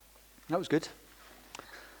That was good.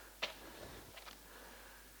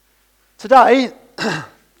 Today,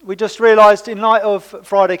 we just realised, in light of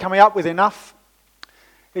Friday coming up with enough,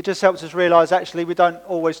 it just helps us realise actually we don't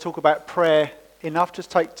always talk about prayer enough.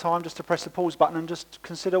 Just take time just to press the pause button and just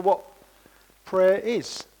consider what prayer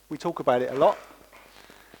is. We talk about it a lot,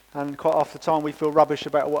 and quite often the time we feel rubbish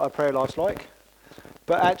about what our prayer life's like.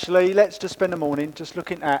 But actually, let's just spend the morning just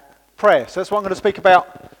looking at prayer. So that's what I'm going to speak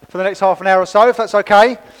about for the next half an hour or so, if that's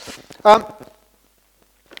okay.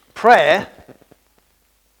 Prayer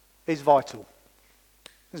is vital,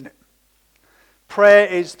 isn't it? Prayer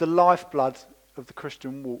is the lifeblood of the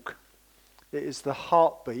Christian walk. It is the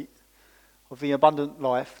heartbeat of the abundant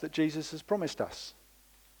life that Jesus has promised us.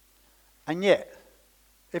 And yet,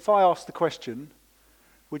 if I ask the question,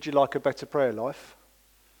 would you like a better prayer life?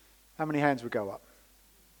 How many hands would go up?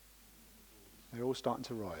 They're all starting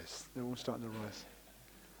to rise.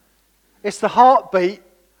 It's the heartbeat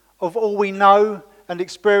of all we know and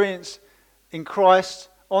experience in Christ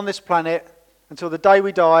on this planet until the day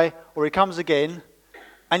we die or he comes again,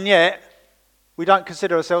 and yet we don't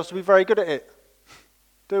consider ourselves to be very good at it,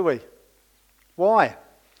 do we? Why?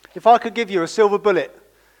 If I could give you a silver bullet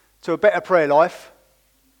to a better prayer life,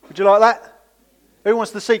 would you like that? Who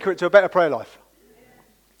wants the secret to a better prayer life?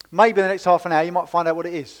 Maybe in the next half an hour you might find out what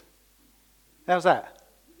it is. How's that?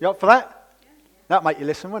 You up for that? That'll make you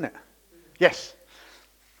listen, wouldn't it? Yes.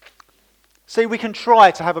 See, we can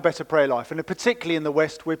try to have a better prayer life, and particularly in the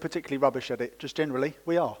West, we're particularly rubbish at it. Just generally,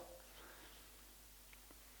 we are.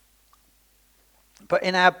 But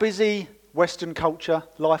in our busy Western culture,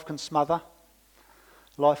 life can smother,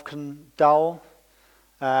 life can dull,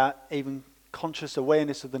 even conscious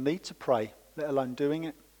awareness of the need to pray, let alone doing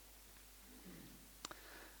it.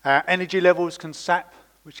 Our energy levels can sap,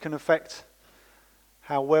 which can affect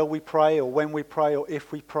how well we pray, or when we pray, or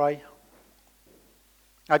if we pray.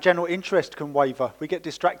 Our general interest can waver. We get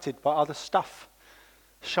distracted by other stuff.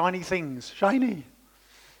 Shiny things, shiny.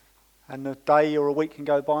 And a day or a week can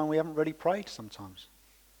go by and we haven't really prayed sometimes.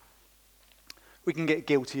 We can get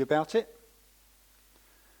guilty about it.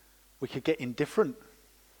 We could get indifferent,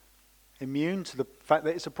 immune to the fact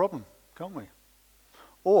that it's a problem, can't we?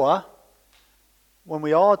 Or, when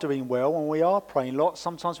we are doing well, when we are praying lots,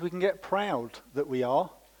 sometimes we can get proud that we are.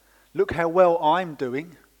 Look how well I'm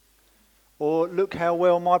doing. Or look how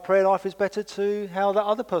well my prayer life is better to how that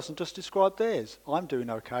other person just described theirs. I'm doing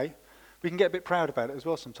okay. We can get a bit proud about it as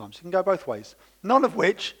well sometimes. It can go both ways. None of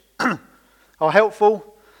which are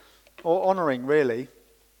helpful or honouring, really.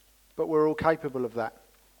 But we're all capable of that.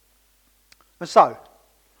 And so,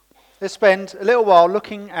 let's spend a little while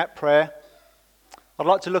looking at prayer. I'd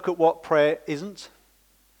like to look at what prayer isn't.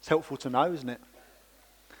 It's helpful to know, isn't it?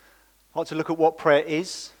 I'd like to look at what prayer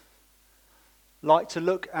is. Like to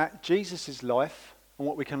look at Jesus' life and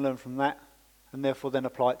what we can learn from that, and therefore then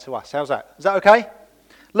apply it to us. How's that? Is that okay?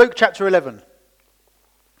 Luke chapter 11.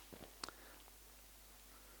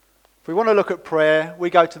 If we want to look at prayer, we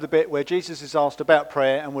go to the bit where Jesus is asked about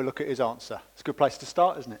prayer and we'll look at his answer. It's a good place to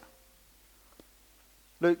start, isn't it?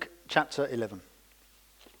 Luke chapter 11.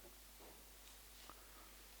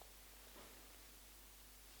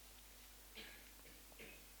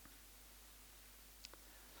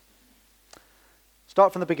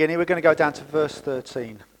 Start from the beginning. We're going to go down to verse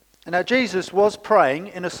 13. And now Jesus was praying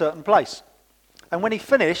in a certain place. And when he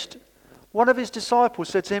finished, one of his disciples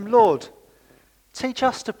said to him, Lord, teach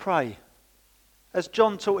us to pray, as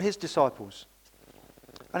John taught his disciples.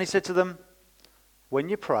 And he said to them, when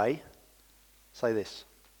you pray, say this: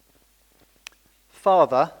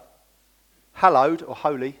 Father, hallowed or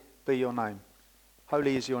holy be your name.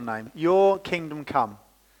 Holy is your name. Your kingdom come.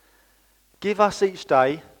 Give us each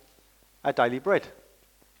day our daily bread.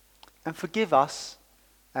 And forgive us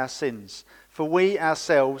our sins, for we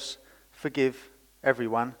ourselves forgive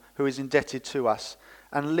everyone who is indebted to us,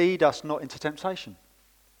 and lead us not into temptation.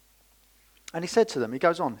 And he said to them, he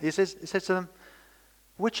goes on, he says to them,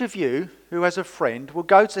 which of you who has a friend will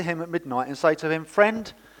go to him at midnight and say to him,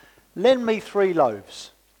 friend, lend me 3 loaves,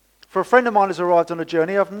 for a friend of mine has arrived on a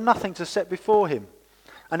journey, I have nothing to set before him.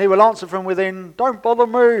 And he will answer from within, don't bother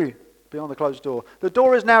me, beyond the closed door. The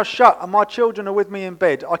door is now shut and my children are with me in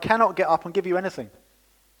bed. I cannot get up and give you anything.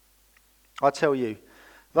 I tell you,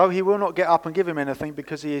 though he will not get up and give him anything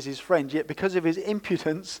because he is his friend, yet because of his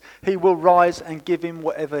impudence he will rise and give him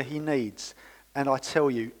whatever he needs. And I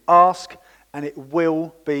tell you, ask and it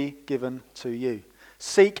will be given to you.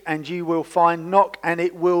 Seek and you will find. Knock and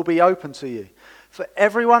it will be open to you. For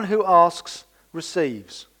everyone who asks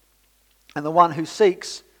receives, and the one who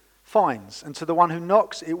seeks finds, and to the one who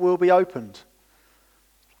knocks it will be opened.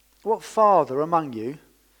 What father among you,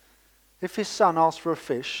 if his son asks for a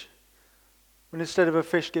fish, When instead of a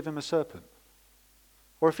fish, give him a serpent?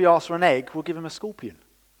 Or if he asks for an egg, we'll give him a scorpion.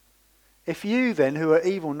 If you then, who are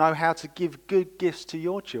evil, know how to give good gifts to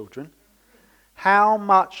your children, how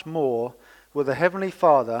much more will the Heavenly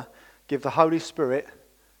Father give the Holy Spirit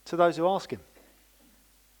to those who ask him?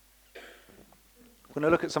 We're going to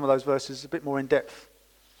look at some of those verses a bit more in depth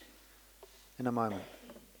in a moment.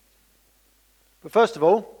 But first of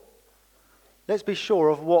all, let's be sure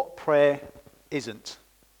of what prayer isn't.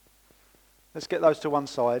 Let's get those to one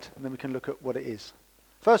side and then we can look at what it is.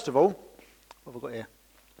 First of all, what have I got here?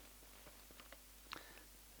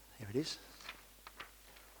 Here it is.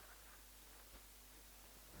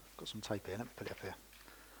 Got some tape here, let me put it up here.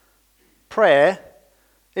 Prayer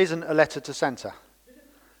isn't a letter to Santa.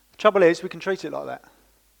 The trouble is, we can treat it like that.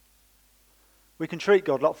 We can treat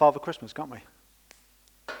God like Father Christmas, can't we?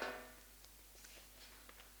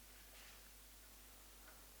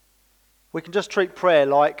 We can just treat prayer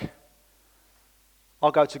like,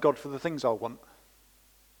 I'll go to God for the things I want.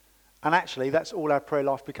 And actually, that's all our prayer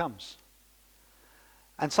life becomes.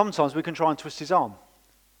 And sometimes we can try and twist his arm.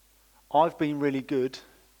 I've been really good,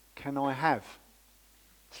 can I have?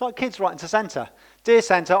 It's like kids writing to Santa. Dear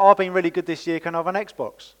Santa, I've been really good this year, can I have an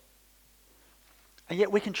Xbox? And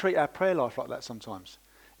yet we can treat our prayer life like that sometimes.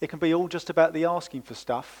 It can be all just about the asking for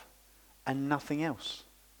stuff and nothing else.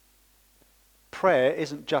 Prayer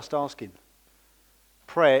isn't just asking.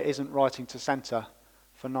 Prayer isn't writing to Santa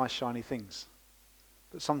for nice shiny things.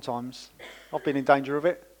 But sometimes, I've been in danger of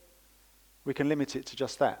it, we can limit it to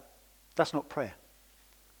just that. That's not prayer.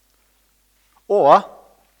 Or,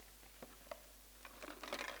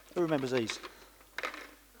 who remembers these? Do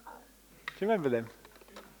you remember them?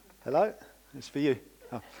 Hello? It's for you.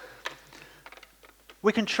 Oh.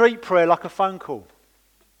 We can treat prayer like a phone call,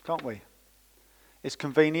 can't we? It's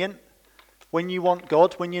convenient. When you want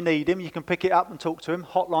God, when you need him, you can pick it up and talk to him.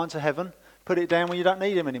 Hotline to heaven. Put it down when you don't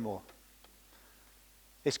need him anymore.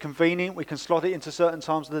 It's convenient. We can slot it into certain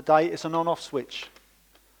times of the day. It's an on-off switch.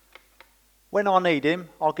 When I need him,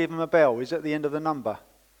 I'll give him a bell. He's at the end of the number.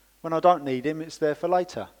 When I don't need him, it's there for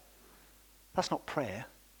later. That's not prayer.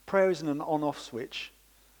 Prayer isn't an on-off switch.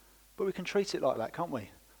 But we can treat it like that, can't we?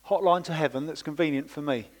 Hotline to heaven that's convenient for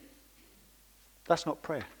me. That's not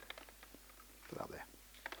prayer. Put that up there.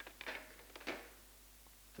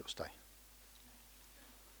 It'll stay.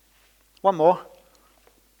 One more.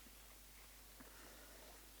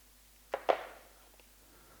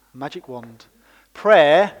 Magic wand.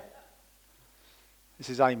 Prayer. This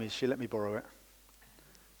is Amy's. She let me borrow it.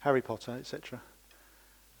 Harry Potter, etc.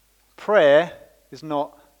 Prayer is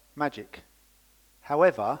not magic.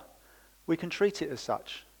 However, we can treat it as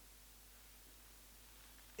such.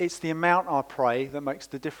 It's the amount I pray that makes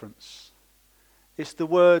the difference. It's the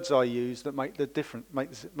words I use that makes the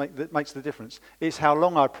difference. It's how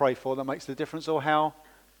long I pray for that makes the difference, or how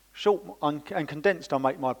short and condensed I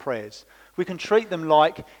make my prayers. We can treat them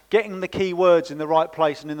like getting the key words in the right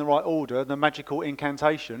place and in the right order, the magical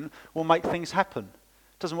incantation, will make things happen.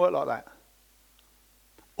 It doesn't work like that.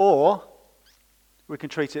 Or we can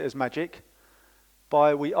treat it as magic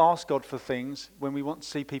by we ask God for things when we want to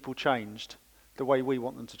see people changed the way we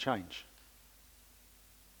want them to change.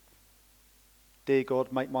 Dear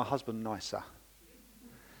God, make my husband nicer.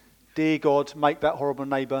 Dear God, make that horrible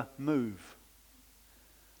neighbour move.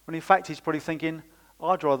 When in fact he's probably thinking,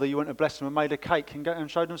 I'd rather you went and blessed them and made a cake and go and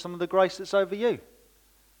showed them some of the grace that's over you.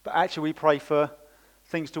 But actually we pray for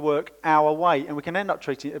things to work our way, and we can end up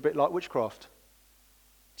treating it a bit like witchcraft.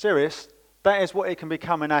 Serious, that is what it can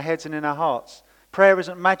become in our heads and in our hearts. Prayer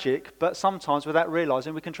isn't magic, but sometimes without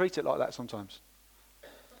realising we can treat it like that sometimes.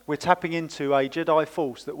 We're tapping into a Jedi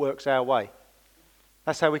force that works our way.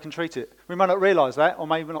 That's how we can treat it. We might not realise that, or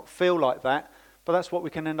maybe not feel like that, but that's what we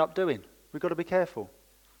can end up doing. We've got to be careful.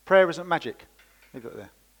 Prayer isn't magic. Leave it there.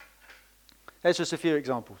 There's just a few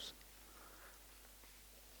examples.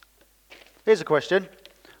 Here's a question.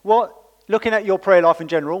 Looking at your prayer life in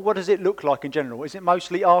general, what does it look like in general? Is it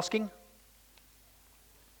mostly asking?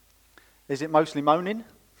 Is it mostly moaning?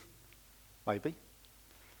 Maybe.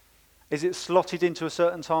 Is it slotted into a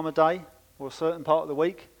certain time of day or a certain part of the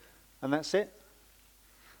week, and that's it?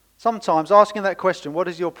 Sometimes asking that question, what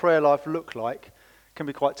does your prayer life look like, can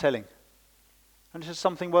be quite telling. And it's just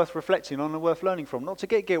something worth reflecting on and worth learning from. Not to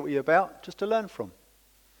get guilty about, just to learn from.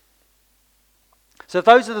 So if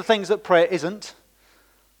those are the things that prayer isn't,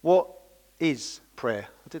 what is prayer?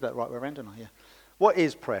 I did that right way around, didn't I? Yeah. What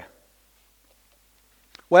is prayer?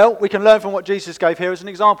 Well, we can learn from what Jesus gave here as an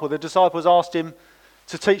example. The disciples asked him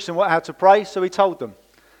to teach them how to pray, so he told them.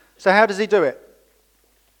 So how does he do it?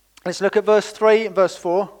 Let's look at verse 3 and verse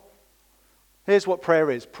 4. Here's what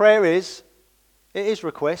prayer is. Prayer is, it is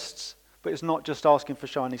requests, But it's not just asking for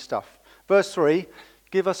shiny stuff. Verse 3,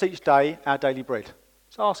 give us each day our daily bread.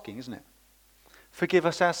 It's asking, isn't it? Forgive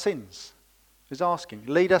us our sins. It's asking.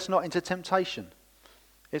 Lead us not into temptation.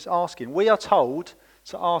 It's asking. We are told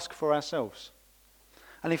to ask for ourselves.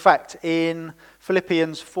 And in fact, in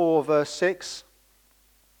Philippians 4 verse 6,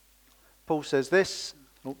 Paul says this.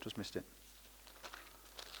 Oh, just missed it.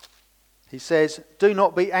 He says, do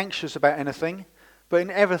not be anxious about anything, but in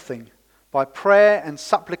everything, by prayer and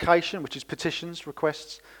supplication, which is petitions,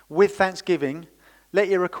 requests, with thanksgiving, let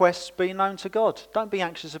your requests be known to God. Don't be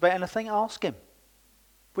anxious about anything, ask him.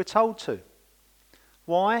 We're told to.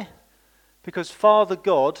 Why? Because Father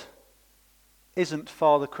God isn't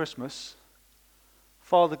Father Christmas.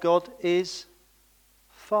 Father God is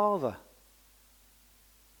Father.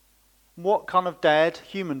 What kind of dad,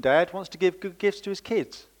 human dad, wants to give good gifts to his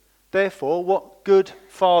kids? Therefore, what good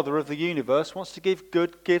father of the universe wants to give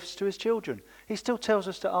good gifts to his children? He still tells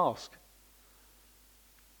us to ask.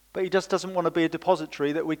 But he just doesn't want to be a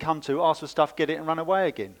depository that we come to, ask for stuff, get it and run away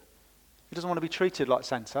again. He doesn't want to be treated like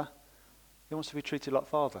Santa. He wants to be treated like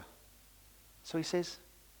Father. So he says,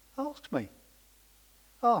 ask me.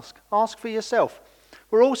 Ask. Ask for yourself.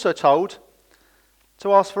 We're also told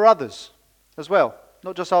to ask for others as well.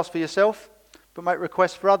 Not just ask for yourself, but make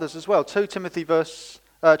requests for others as well. 2 Timothy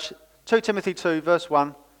 2 verse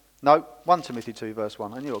 1. No, 1 Timothy 2 verse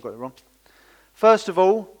 1. I knew I got it wrong. First of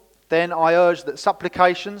all, then I urge that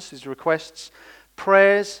supplications, his requests,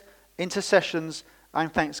 prayers, intercessions,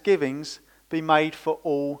 and thanksgivings be made for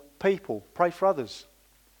all people. Pray for others.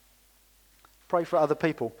 Pray for other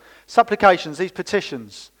people. Supplications, these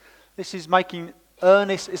petitions. This is making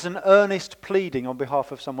earnest, is an earnest pleading on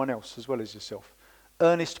behalf of someone else as well as yourself.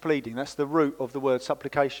 Earnest pleading, that's the root of the word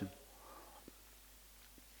supplication.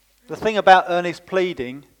 The thing about earnest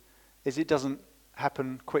pleading is it doesn't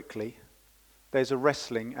happen quickly. There's a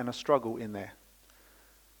wrestling and a struggle in there.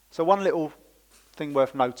 So one little thing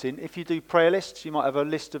worth noting, if you do prayer lists, you might have a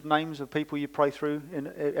list of names of people you pray through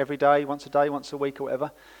every day, once a week or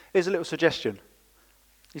whatever. Here's a little suggestion.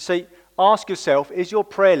 You see, ask yourself, is your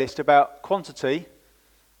prayer list about quantity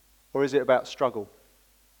or is it about struggle?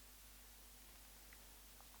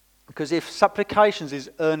 Because if supplications is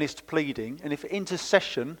earnest pleading, and if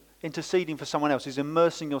interceding for someone else is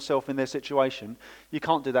immersing yourself in their situation, you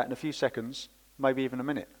can't do that in a few seconds, maybe even a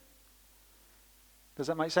minute. Does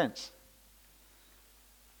that make sense?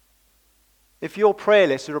 If your prayer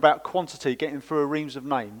lists are about quantity, getting through a reams of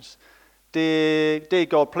names, dear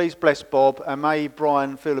God, please bless Bob, and may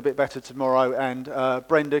Brian feel a bit better tomorrow, and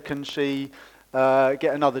Brenda, can she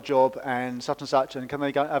get another job, and such, and can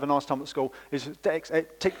they go have a nice time at school? Is tick,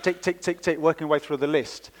 tick, tick, tick, tick, working way through the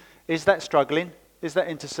list. Is that struggling? Is that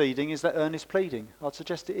interceding? Is that earnest pleading? I'd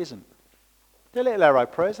suggest it isn't. They're little arrow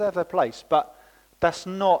prayers, they have their place, but that's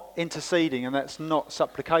not interceding and that's not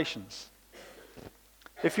supplications.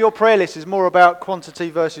 If your prayer list is more about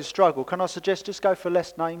quantity versus struggle, can I suggest just go for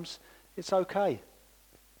less names? It's okay.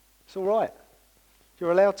 It's all right.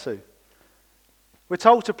 You're allowed to. We're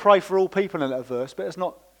told to pray for all people in that verse, but it's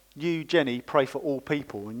not you, Jenny, pray for all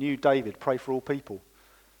people, and you, David, pray for all people.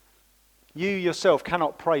 You yourself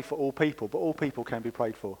cannot pray for all people, but all people can be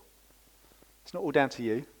prayed for. It's not all down to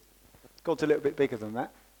you. God's a little bit bigger than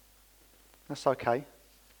that. That's okay.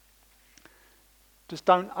 Just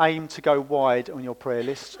don't aim to go wide on your prayer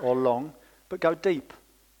list or long, but go deep.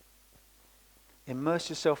 Immerse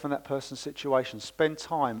yourself in that person's situation. Spend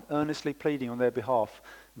time earnestly pleading on their behalf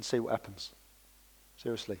and see what happens.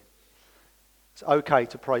 Seriously. It's okay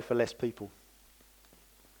to pray for less people.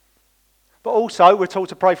 But also, we're told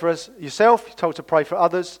to pray for yourself, you're told to pray for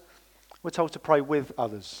others, we're told to pray with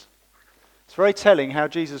others. It's very telling how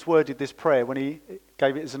Jesus worded this prayer when he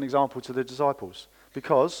gave it as an example to the disciples.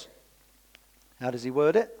 Because, how does he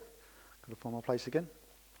word it? Got to find my place again.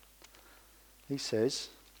 He says,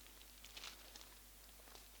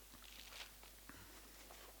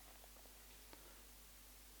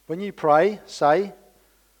 when you pray, say,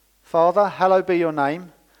 Father, hallowed be your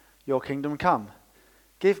name, your kingdom come.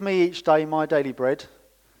 Give me each day my daily bread,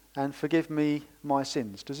 and forgive me my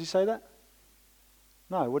sins. Does he say that?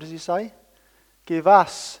 No, what does he say? Give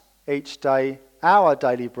us each day our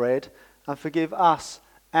daily bread, and forgive us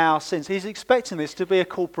our sins. He's expecting this to be a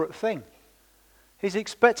corporate thing. He's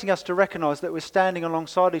expecting us to recognise that we're standing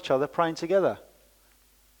alongside each other, praying together.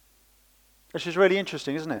 Which is really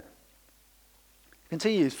interesting, isn't it?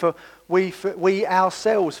 Continues, for we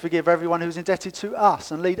ourselves forgive everyone who's indebted to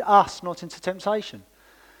us, and lead us not into temptation.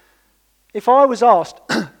 If I was asked,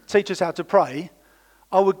 teach us how to pray,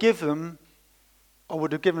 I would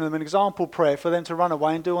have given them an example prayer for them to run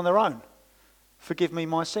away and do on their own. Forgive me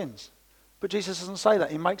my sins. But Jesus doesn't say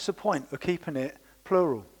that. He makes a point of keeping it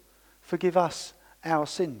plural. Forgive us our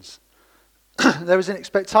sins. There is an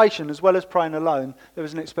expectation, as well as praying alone, there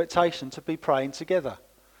is an expectation to be praying together.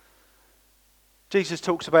 Jesus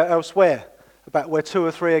talks about elsewhere, about where 2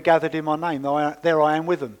 or 3 are gathered in my name, there I am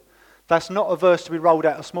with them. That's not a verse to be rolled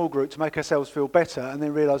out of a small group to make ourselves feel better and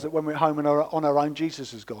then realise that when we're at home and on our own,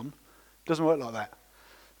 Jesus has gone. It doesn't work like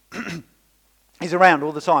that. He's around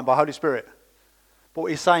all the time by Holy Spirit. But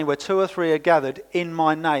what he's saying, where 2 or 3 are gathered in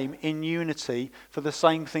my name, in unity, for the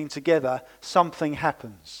same thing together, something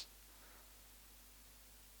happens.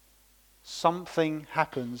 Something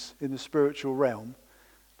happens in the spiritual realm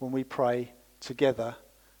when we pray together,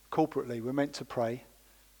 corporately. We're meant to pray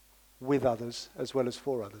with others as well as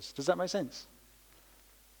for others. Does that make sense?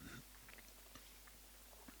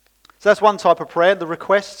 So that's one type of prayer, the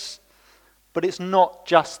requests. But it's not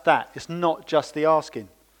just that. It's not just the asking.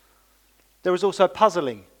 There is also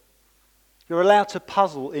puzzling. You're allowed to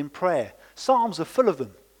puzzle in prayer. Psalms are full of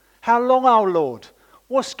them. How long, O Lord?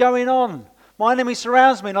 What's going on? My enemy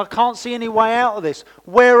surrounds me and I can't see any way out of this.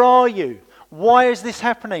 Where are you? Why is this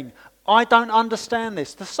happening? I don't understand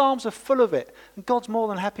this. The Psalms are full of it. And God's more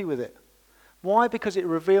than happy with it. Why? Because it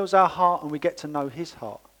reveals our heart and we get to know his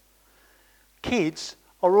heart. Kids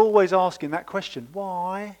are always asking that question.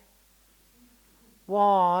 Why?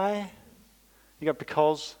 Why? You go,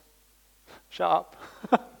 because. Shut up.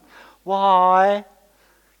 Why?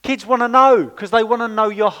 Kids want to know because they want to know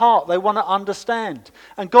your heart. They want to understand.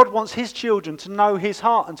 And God wants his children to know his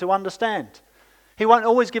heart and to understand. He won't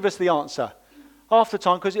always give us the answer. Half the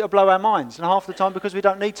time because it'll blow our minds and half the time because we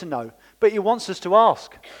don't need to know. But he wants us to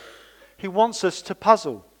ask. He wants us to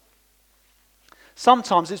puzzle.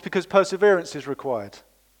 Sometimes it's because perseverance is required.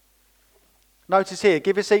 Notice here,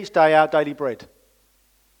 give us each day our daily bread.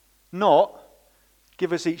 Not,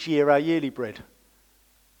 give us each year our yearly bread.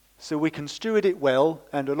 So we can steward it well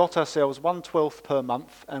and allot ourselves 1/12 per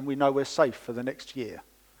month and we know we're safe for the next year.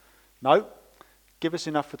 No, give us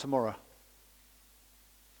enough for tomorrow.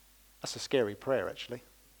 That's a scary prayer, actually.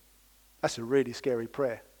 That's a really scary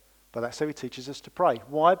prayer. But that's how he teaches us to pray.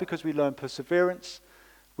 Why? Because we learn perseverance,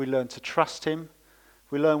 we learn to trust him,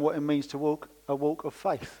 we learn what it means to walk a walk of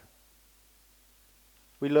faith.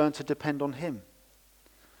 We learn to depend on him.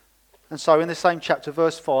 And so in the same chapter,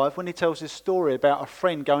 verse 5, when he tells this story about a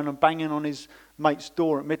friend going and banging on his mate's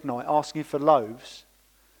door at midnight, asking for loaves,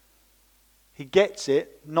 he gets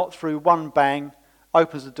it, not through one bang,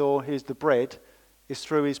 opens the door, here's the bread. It's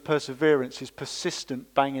through his perseverance, his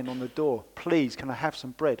persistent banging on the door. Please, can I have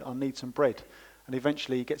some bread? I need some bread. And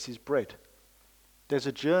eventually he gets his bread. There's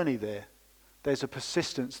a journey there. There's a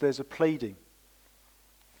persistence, there's a pleading.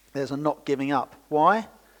 There's a not giving up. Why?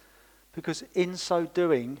 Because in so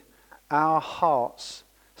doing, our hearts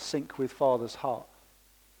sync with Father's heart.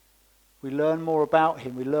 We learn more about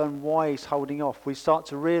him. We learn why he's holding off. We start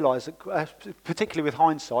to realise, that, particularly with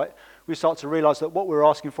hindsight, we start to realise that what we were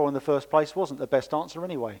asking for in the first place wasn't the best answer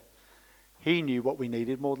anyway. He knew what we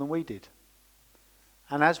needed more than we did.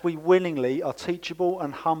 And as we willingly are teachable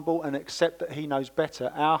and humble and accept that he knows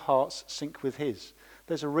better, our hearts sync with his.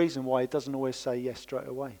 There's a reason why he doesn't always say yes straight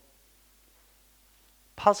away.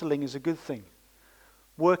 Puzzling is a good thing.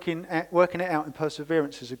 Working it out in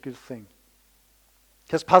perseverance is a good thing.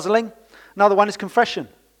 Because puzzling. Another one is confession.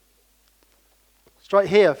 Straight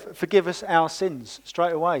here, forgive us our sins.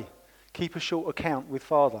 Straight away, keep a short account with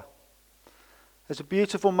Father. There's a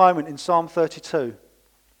beautiful moment in Psalm 32,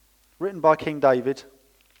 written by King David.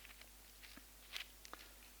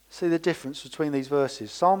 See the difference between these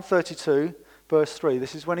verses. Psalm 32, verse 3.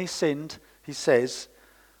 This is when he sinned. He says,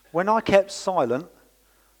 "When I kept silent,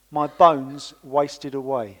 my bones wasted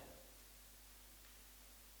away."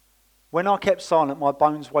 When I kept silent, my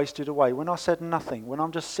bones wasted away. When I said nothing, when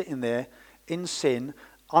I'm just sitting there in sin,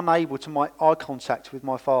 unable to make eye contact with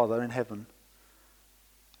my Father in heaven,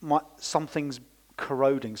 something's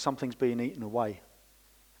corroding, something's being eaten away.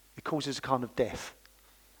 It causes a kind of death.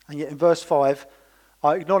 And yet in verse 5,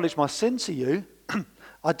 I acknowledge my sin to you.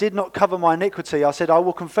 I did not cover my iniquity. I said, I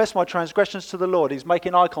will confess my transgressions to the Lord. He's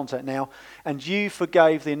making eye contact now. And you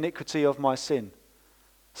forgave the iniquity of my sin.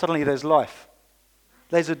 Suddenly there's life.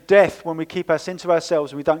 There's a death when we keep our sin to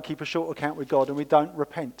ourselves and we don't keep a short account with God and we don't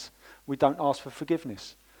repent. We don't ask for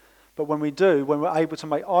forgiveness. But when we do, when we're able to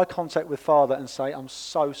make eye contact with Father and say, I'm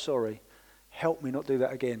so sorry, help me not do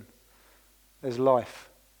that again, there's life.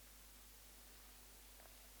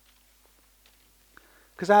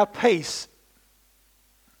 Because our peace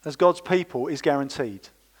as God's people is guaranteed.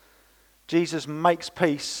 Jesus makes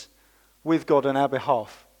peace with God on our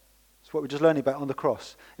behalf. That's what we're just learning about on the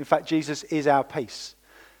cross. In fact, Jesus is our peace.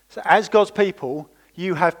 So as God's people,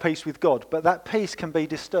 you have peace with God, but that peace can be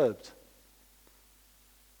disturbed.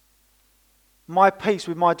 My peace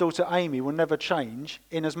with my daughter Amy will never change,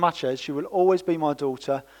 in as much as she will always be my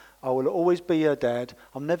daughter, I will always be her dad,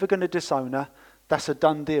 I'm never going to disown her, that's a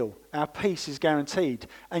done deal. Our peace is guaranteed,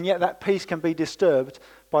 and yet that peace can be disturbed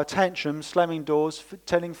by tantrums, slamming doors,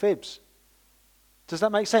 telling fibs. Does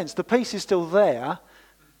that make sense? The peace is still there,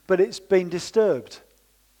 but it's been disturbed.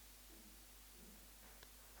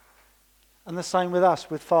 And the same with us,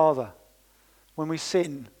 with Father. When we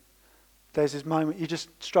sin, there's this moment you just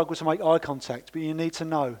struggle to make eye contact, but you need to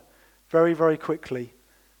know very, very quickly,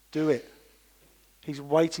 do it. He's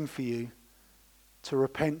waiting for you to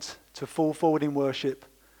repent, to fall forward in worship,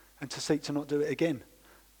 and to seek to not do it again.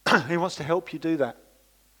 He wants to help you do that.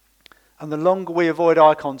 And the longer we avoid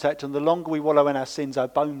eye contact and the longer we wallow in our sins, our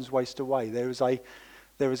bones waste away. There is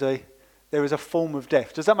a form of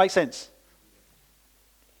death. Does that make sense?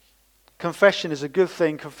 Confession is a good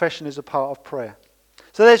thing. Confession is a part of prayer.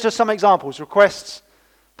 So there's just some examples. Requests,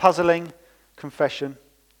 puzzling, confession.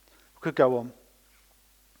 We could go on.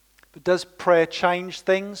 But does prayer change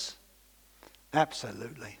things?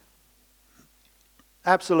 Absolutely.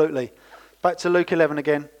 Absolutely. Back to Luke 11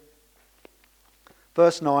 again.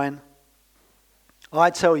 Verse 9. I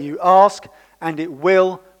tell you, ask and it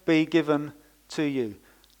will be given to you.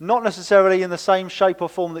 Not necessarily in the same shape or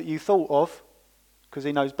form that you thought of, because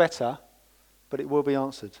he knows better, but it will be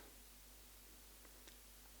answered.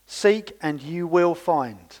 Seek and you will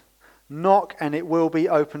find. Knock and it will be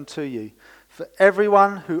opened to you. For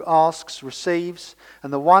everyone who asks receives,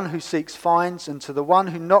 and the one who seeks finds, and to the one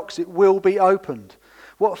who knocks it will be opened.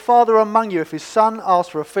 What father among you, if his son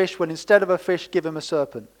asks for a fish, will instead of a fish give him a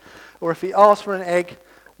serpent? Or if he asks for an egg,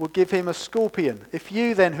 will give him a scorpion? If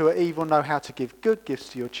you then who are evil know how to give good gifts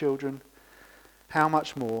to your children, how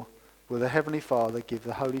much more will the Heavenly Father give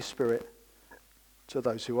the Holy Spirit to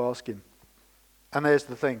those who ask him? And there's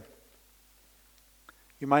the thing.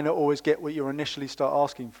 You may not always get what you initially start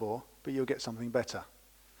asking for, but you'll get something better.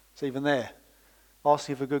 It's even there.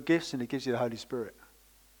 Asking for good gifts and it gives you the Holy Spirit.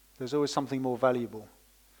 There's always something more valuable.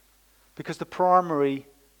 Because the primary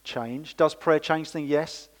change, does prayer change things?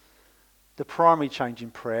 Yes. The primary change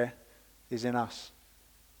in prayer is in us.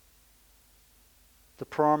 The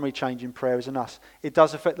primary change in prayer is in us. It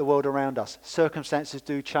does affect the world around us. Circumstances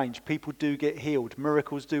do change. People do get healed.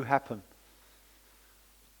 Miracles do happen.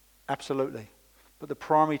 Absolutely. But the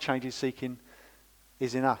primary change he's seeking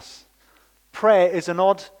is in us. Prayer is an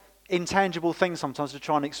odd, intangible thing sometimes to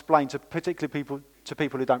try and explain to particularly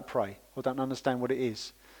people who don't pray or don't understand what it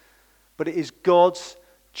is. But it is God's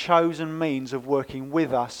chosen means of working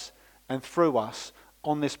with us and through us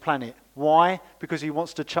on this planet. Why? Because he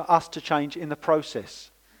wants us to change in the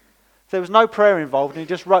process. If there was no prayer involved and he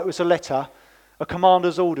just wrote us a letter, a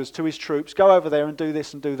commander's orders to his troops, go over there and do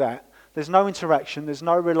this and do that, there's no interaction, there's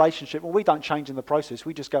no relationship. Well, we don't change in the process,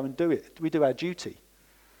 we just go and do it. We do our duty.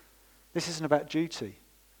 This isn't about duty.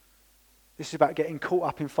 This is about getting caught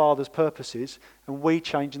up in Father's purposes, and we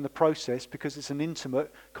change in the process because it's an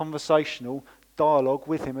intimate, conversational dialogue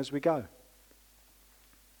with him as we go.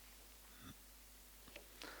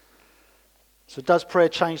 So does prayer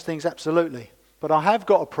change things? Absolutely. But I have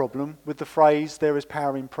got a problem with the phrase, there is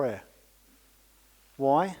power in prayer.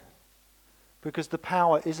 Why? Because the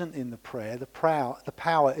power isn't in the prayer. The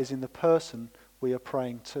power is in the person we are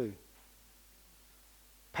praying to.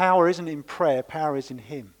 Power isn't in prayer, power is in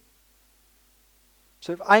him.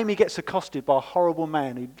 So if Amy gets accosted by a horrible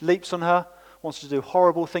man who leaps on her, wants to do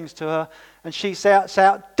horrible things to her, and she shouts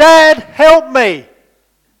out, "Dad, help me!"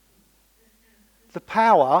 The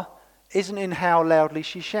power isn't in how loudly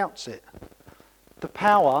she shouts it. The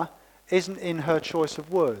power isn't in her choice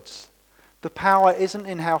of words. The power isn't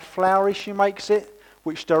in how flowery she makes it,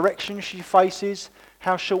 which direction she faces,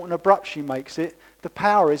 how short and abrupt she makes it. The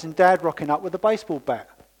power is in Dad rocking up with a baseball bat.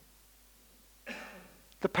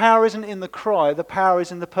 The power isn't in the cry, the power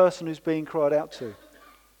is in the person who's being cried out to.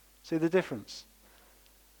 See the difference?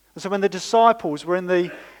 And so when the disciples were in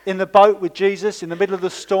the boat with Jesus in the middle of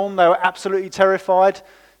the storm, they were absolutely terrified.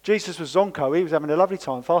 Jesus was zonko, he was having a lovely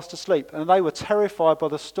time, fast asleep, and they were terrified by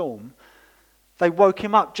the storm. They woke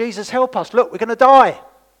him up. Jesus, help us, look, we're going to die.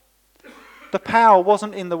 The power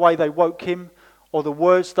wasn't in the way they woke him, or the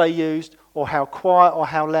words they used, or how quiet or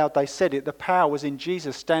how loud they said it. The power was in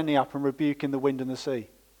Jesus standing up and rebuking the wind and the sea.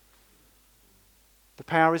 The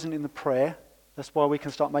power isn't in the prayer. That's why we can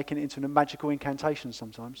start making it into a magical incantation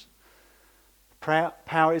sometimes.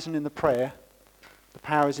 Power isn't in the prayer. The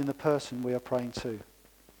power is in the person we are praying to.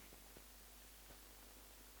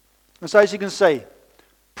 And so as you can see,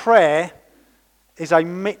 prayer is a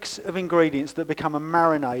mix of ingredients that become a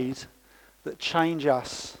marinade that change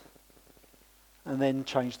us and then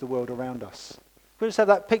change the world around us. Can we just have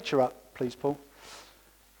that picture up, please, Paul?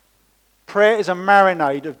 Prayer is a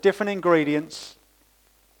marinade of different ingredients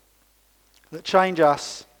that change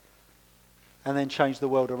us and then change the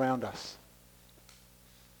world around us.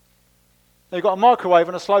 Now you've got a microwave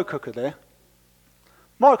and a slow cooker there.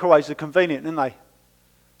 Microwaves are convenient, aren't they?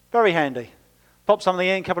 Very handy. Pop something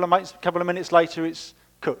in, couple of minutes later it's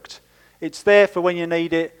cooked. It's there for when you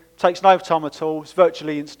need it. Takes no time at all. It's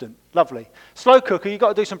virtually instant. Lovely. Slow cooker, you've got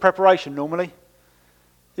to do some preparation normally.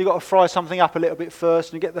 You've got to fry something up a little bit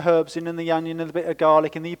first and get the herbs in and the onion and a bit of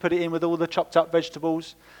garlic, and then you put it in with all the chopped up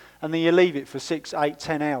vegetables, and then you leave it for 6, 8,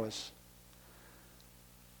 10 hours.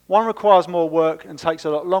 One requires more work and takes a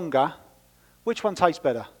lot longer. Which one tastes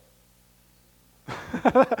better?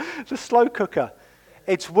 The slow cooker.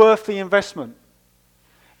 It's worth the investment.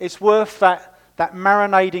 It's worth that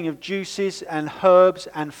marinading of juices and herbs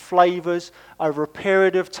and flavours over a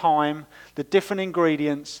period of time, the different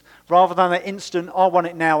ingredients, rather than the instant, I want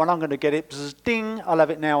it now and I'm going to get it, bzz, ding, I'll have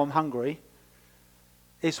it now, I'm hungry.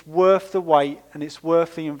 It's worth the wait and it's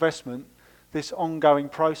worth the investment, this ongoing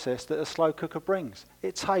process that a slow cooker brings.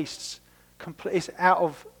 It tastes it's out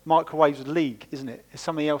of microwave's league, isn't it? It's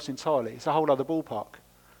something else entirely. It's a whole other ballpark.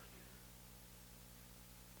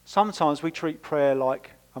 Sometimes we treat prayer like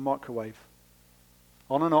a microwave.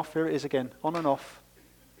 On and off, here it is again, on and off.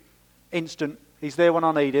 Instant, he's there when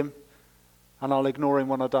I need him, and I'll ignore him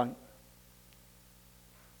when I don't.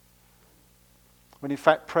 When in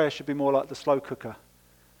fact prayer should be more like the slow cooker.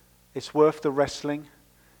 It's worth the wrestling,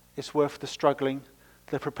 it's worth the struggling,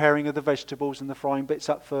 the preparing of the vegetables and the frying bits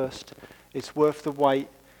up first. It's worth the wait.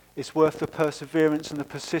 It's worth the perseverance and the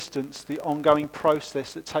persistence, the ongoing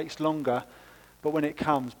process that takes longer. But when it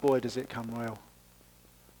comes, boy, does it come well.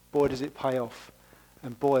 Boy, does it pay off.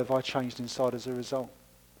 And boy, have I changed inside as a result.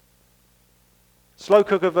 Slow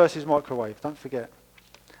cooker versus microwave, don't forget.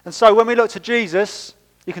 And so when we look to Jesus,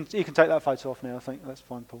 you can take that photo off now, I think. That's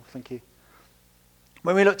fine, Paul. Thank you.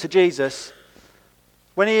 When we look to Jesus,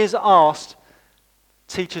 when he is asked,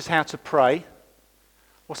 teach us how to pray,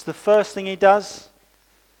 what's the first thing he does?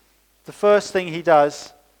 The first thing he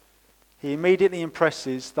does, he immediately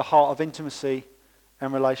impresses the heart of intimacy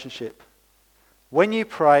and relationship. When you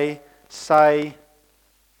pray, say,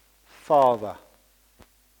 Father.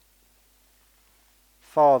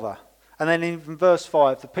 Father. And then in verse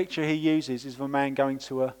 5, the picture he uses is of a man going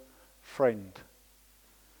to a friend.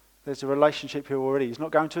 There's a relationship here already. He's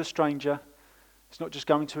not going to a stranger. He's not just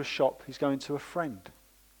going to a shop. He's going to a friend.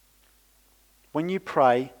 When you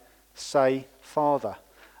pray, say, Father.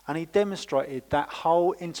 And he demonstrated that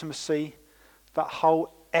whole intimacy, that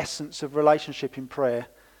whole essence of relationship in prayer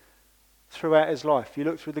throughout his life. You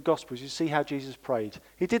look through the Gospels, you see how Jesus prayed.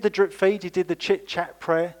 He did the drip feed, he did the chit-chat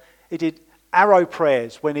prayer, he did arrow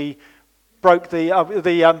prayers when he broke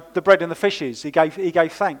the bread and the fishes. He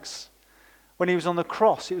gave thanks. When he was on the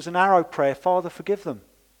cross, it was an arrow prayer, Father, forgive them.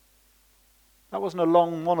 That wasn't a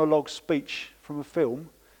long monologue speech from a film.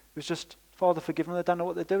 It was just, Father, forgive them, they don't know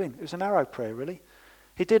what they're doing. It was an arrow prayer, really.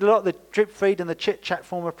 He did a lot of the drip feed and the chit-chat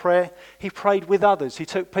form of prayer. He prayed with others. He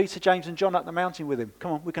took Peter, James and John up the mountain with him.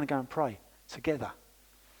 Come on, we're going to go and pray together.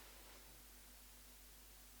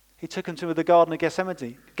 He took them to the Garden of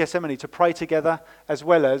Gethsemane to pray together, as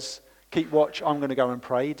well as keep watch, I'm going to go and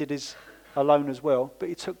pray. He did his alone as well, but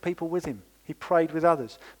he took people with him. He prayed with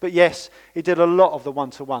others. But yes, he did a lot of the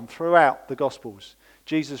one-to-one throughout the Gospels.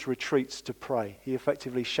 Jesus retreats to pray. He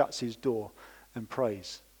effectively shuts his door and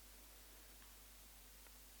prays.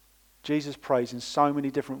 Jesus prays in so many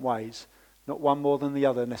different ways, not one more than the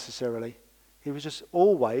other necessarily. He was just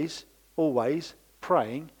always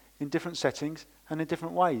praying in different settings and in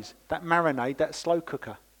different ways. That marinade, that slow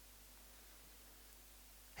cooker.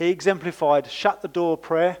 He exemplified shut the door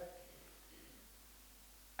prayer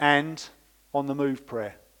and on the move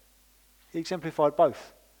prayer. He exemplified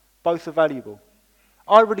both. Both are valuable.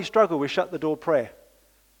 I really struggle with shut the door prayer.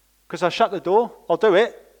 Because I shut the door, I'll do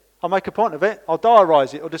it, I'll make a point of it, I'll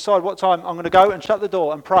diarise it, or decide what time I'm going to go and shut the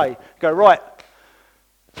door and pray. Go, right,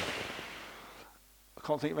 I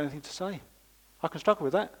can't think of anything to say. I can struggle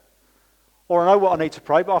with that. Or I know what I need to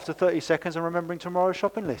pray, but after 30 seconds I'm remembering tomorrow's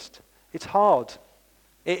shopping list. It's hard.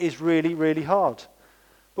 It is really, really hard.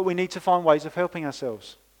 But we need to find ways of helping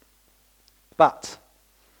ourselves. But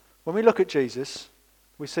when we look at Jesus,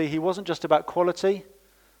 we see he wasn't just about quality,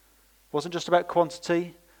 wasn't just about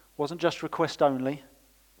quantity, wasn't just request only.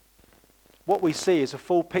 What we see is a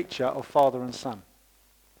full picture of Father and Son.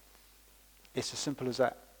 It's as simple as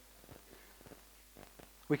that.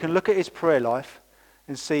 We can look at his prayer life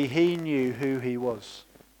and see he knew who he was.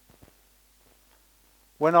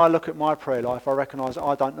 When I look at my prayer life, I recognise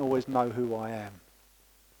I don't always know who I am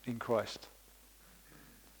in Christ.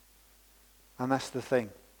 And that's the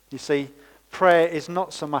thing. You see, prayer is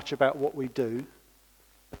not so much about what we do.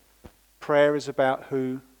 Prayer is about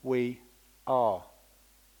who we are.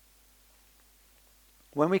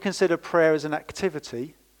 When we consider prayer as an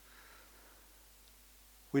activity,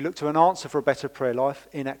 we look to an answer for a better prayer life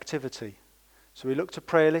in activity. So we look to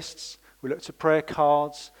prayer lists, we look to prayer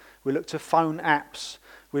cards, we look to phone apps,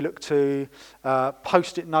 we look to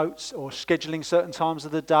post-it notes or scheduling certain times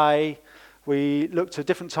of the day. We look to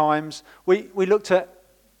different times. We look to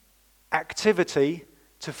activity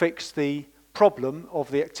to fix the problem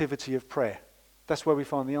of the activity of prayer. That's where we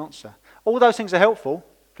find the answer. All those things are helpful.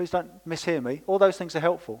 Please don't mishear me. All those things are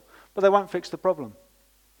helpful, but they won't fix the problem.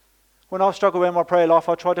 When I've struggled with my prayer life,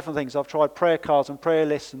 I try different things. I've tried prayer cards and prayer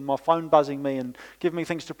lists and my phone buzzing me and giving me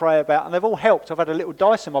things to pray about, and they've all helped. I've had a little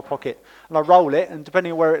dice in my pocket, and I roll it, and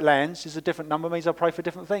depending on where it lands is a different number, means I pray for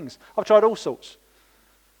different things. I've tried all sorts.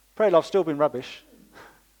 Prayer life's still been rubbish.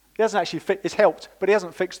 It hasn't actually it's helped, but it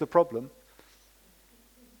hasn't fixed the problem.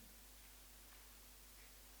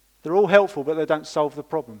 They're all helpful, but they don't solve the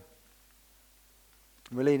problem.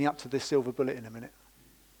 We're leading up to this silver bullet in a minute.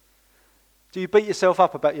 Do you beat yourself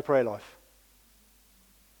up about your prayer life?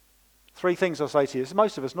 3 things I'll say to you. It's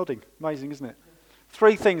most of us nodding. Amazing, isn't it?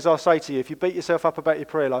 3 things I'll say to you if you beat yourself up about your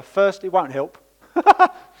prayer life. First, it won't help.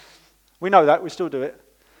 We know that. We still do it.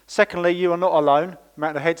 Secondly, you are not alone. The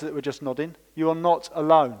amount of heads that were just nodding. You are not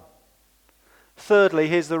alone. Thirdly,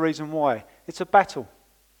 here's the reason why. It's a battle.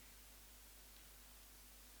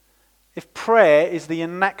 If prayer is the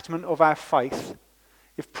enactment of our faith,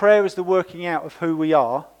 if prayer is the working out of who we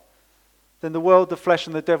are, then the world, the flesh,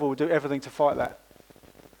 and the devil will do everything to fight that,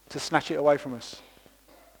 to snatch it away from us.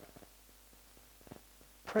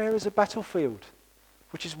 Prayer is a battlefield,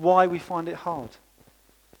 which is why we find it hard.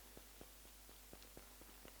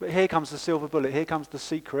 But here comes the silver bullet. Here comes the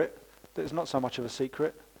secret, that is not so much of a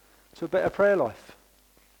secret, to a better prayer life.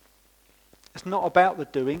 It's not about the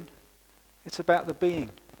doing, it's about the being.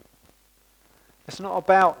 It's not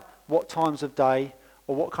about what times of day,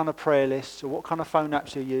 or what kind of prayer lists, or what kind of phone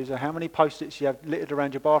apps you use, or how many post-its you have littered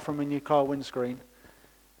around your bathroom and your car windscreen.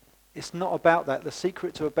 It's not about that. The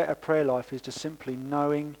secret to a better prayer life is just simply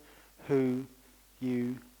knowing who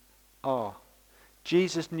you are.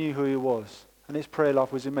 Jesus knew who he was, and his prayer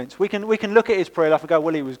life was immense. We can look at his prayer life and go,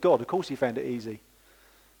 well, he was God. Of course he found it easy.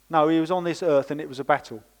 No, he was on this earth and it was a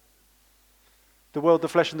battle. The world, the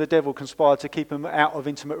flesh, and the devil conspired to keep him out of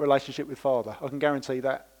intimate relationship with Father. I can guarantee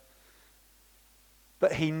that.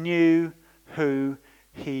 But he knew who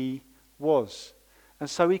he was. And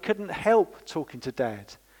so he couldn't help talking to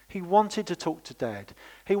Dad. He wanted to talk to Dad.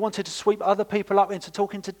 He wanted to sweep other people up into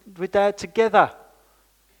talking with Dad together.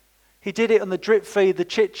 He did it on the drip feed, the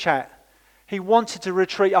chit chat. He wanted to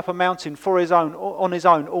retreat up a mountain on his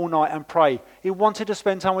own all night and pray. He wanted to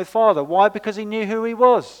spend time with Father. Why? Because he knew who he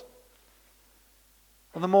was.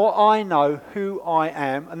 And the more I know who I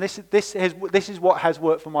am, and this is what has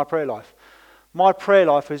worked for my prayer life. My prayer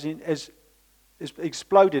life has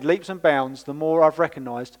exploded leaps and bounds the more I've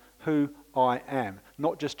recognised who I am,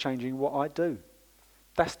 not just changing what I do.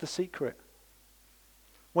 That's the secret.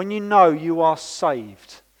 When you know you are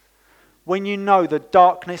saved, when you know the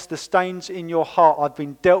darkness, the stains in your heart have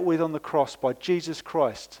been dealt with on the cross by Jesus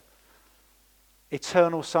Christ,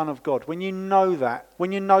 eternal Son of God, when you know that,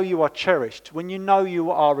 when you know you are cherished, when you know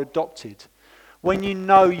you are adopted, when you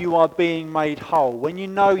know you are being made whole, when you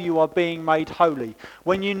know you are being made holy,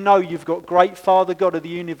 when you know you've got great Father God of the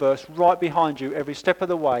universe right behind you every step of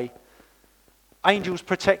the way, angels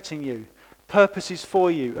protecting you, purposes for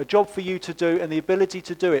you, a job for you to do and the ability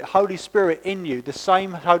to do it, Holy Spirit in you, the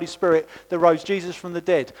same Holy Spirit that rose Jesus from the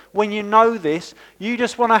dead. When you know this, you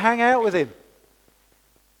just want to hang out with him.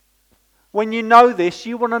 When you know this,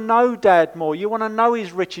 you want to know Dad more. You want to know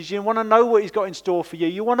his riches. You want to know what he's got in store for you.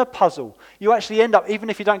 You want to puzzle. You actually end up, even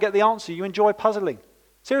if you don't get the answer, you enjoy puzzling.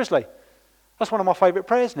 Seriously. That's one of my favourite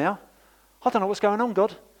prayers now. I don't know what's going on,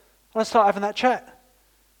 God. I want to start having that chat.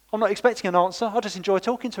 I'm not expecting an answer. I just enjoy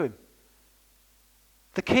talking to him.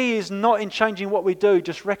 The key is not in changing what we do,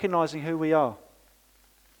 just recognising who we are.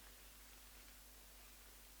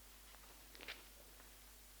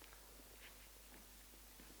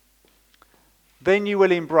 Then you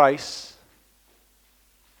will embrace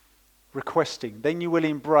requesting. Then you will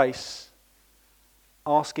embrace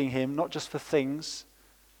asking him, not just for things,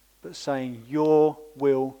 but saying, your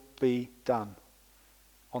will be done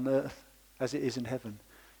on earth as it is in heaven.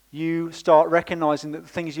 You start recognizing that the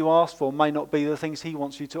things you ask for may not be the things he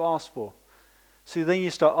wants you to ask for. So then you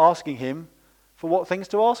start asking him for what things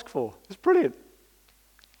to ask for. It's brilliant.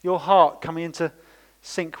 Your heart coming into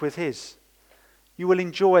sync with his. You will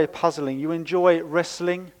enjoy puzzling. You enjoy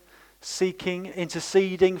wrestling, seeking,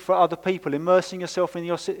 interceding for other people, immersing yourself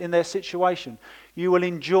in their situation. You will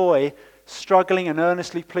enjoy struggling and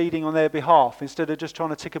earnestly pleading on their behalf instead of just trying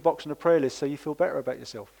to tick a box on a prayer list so you feel better about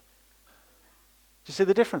yourself. Do you see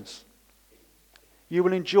the difference? You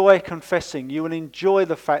will enjoy confessing. You will enjoy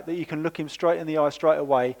the fact that you can look him straight in the eye straight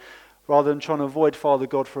away rather than trying to avoid Father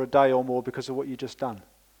God for a day or more because of what you've just done.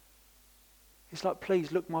 It's like,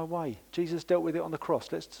 please look my way. Jesus dealt with it on the cross.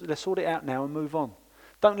 Let's sort it out now and move on.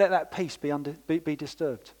 Don't let that peace be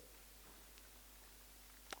disturbed.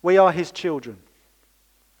 We are his children.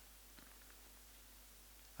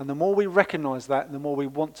 And the more we recognise that, the more we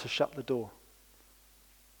want to shut the door.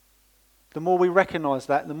 The more we recognise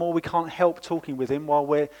that, the more we can't help talking with him while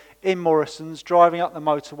we're in Morrison's, driving up the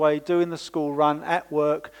motorway, doing the school run, at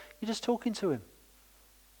work. You're just talking to him.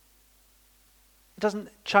 It doesn't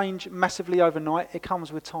change massively overnight. It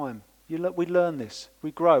comes with time. We learn this.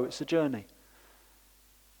 We grow. It's a journey.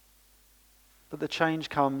 But the change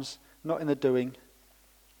comes not in the doing,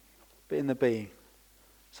 but in the being.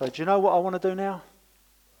 So do you know what I want to do now?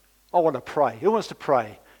 I want to pray. Who wants to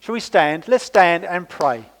pray? Shall we stand? Let's stand and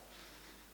pray.